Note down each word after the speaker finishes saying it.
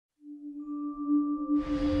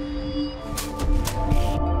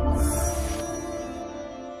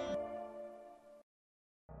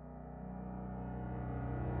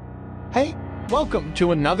Welcome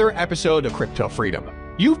to another episode of Crypto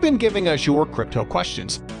Freedom. You've been giving us your crypto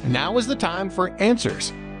questions, and now is the time for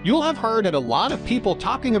answers. You'll have heard a lot of people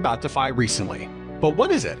talking about DeFi recently. But what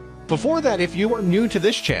is it? Before that, if you are new to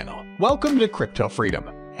this channel, welcome to Crypto Freedom.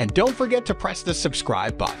 And don't forget to press the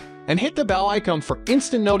subscribe button and hit the bell icon for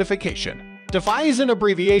instant notification. DeFi is an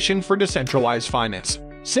abbreviation for decentralized finance.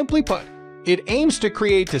 Simply put, it aims to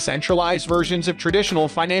create decentralized versions of traditional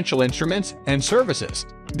financial instruments and services.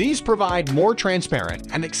 These provide more transparent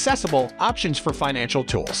and accessible options for financial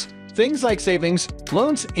tools, things like savings,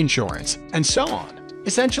 loans, insurance, and so on.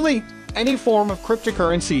 Essentially, any form of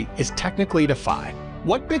cryptocurrency is technically DeFi.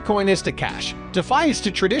 What Bitcoin is to cash, DeFi is to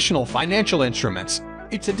traditional financial instruments.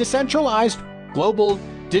 It's a decentralized, global,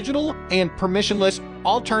 digital, and permissionless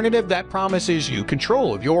alternative that promises you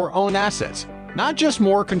control of your own assets. Not just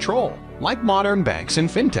more control, like modern banks and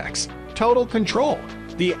fintechs. Total control.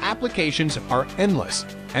 The applications are endless,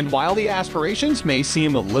 and while the aspirations may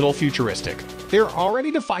seem a little futuristic, there are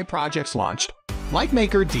already DeFi projects launched, like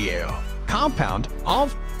Maker DAO, Compound,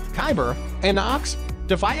 Alv, Kyber, and Ox.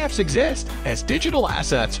 DeFi apps exist as digital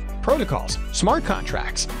assets, protocols, smart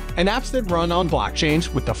contracts, and apps that run on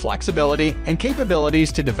blockchains with the flexibility and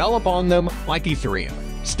capabilities to develop on them, like Ethereum.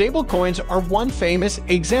 Stablecoins are one famous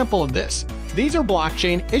example of this. These are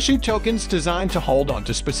blockchain-issued tokens designed to hold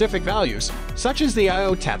onto specific values, such as the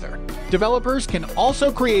IO Tether. Developers can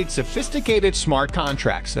also create sophisticated smart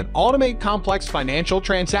contracts that automate complex financial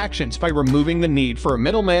transactions by removing the need for a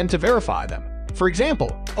middleman to verify them. For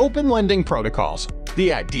example, open lending protocols.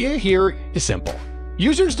 The idea here is simple.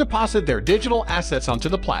 Users deposit their digital assets onto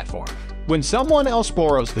the platform. When someone else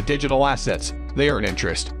borrows the digital assets, they earn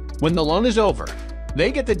interest. When the loan is over,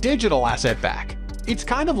 they get the digital asset back. It's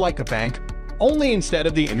kind of like a bank, only instead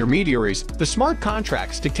of the intermediaries, the smart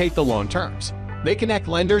contracts dictate the loan terms. They connect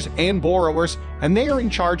lenders and borrowers, and they are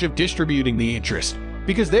in charge of distributing the interest.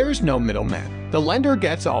 Because there is no middleman, the lender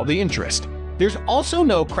gets all the interest. There's also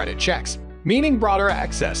no credit checks, meaning broader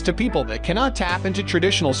access to people that cannot tap into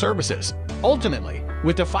traditional services. Ultimately,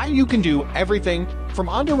 with DeFi you can do everything from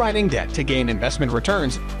underwriting debt to gain investment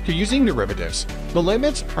returns to using derivatives. The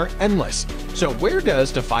limits are endless. So where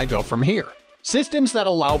does DeFi go from here? Systems that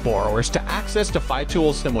allow borrowers to access DeFi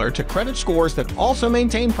tools similar to credit scores that also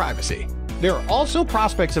maintain privacy. There are also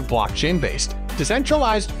prospects of blockchain-based,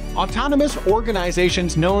 decentralized, autonomous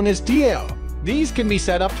organizations known as DAO. These can be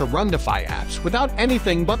set up to run DeFi apps without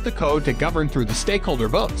anything but the code to govern through the stakeholder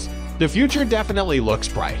votes. The future definitely looks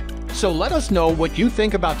bright. So let us know what you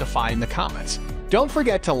think about DeFi in the comments. Don't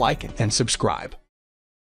forget to like and subscribe.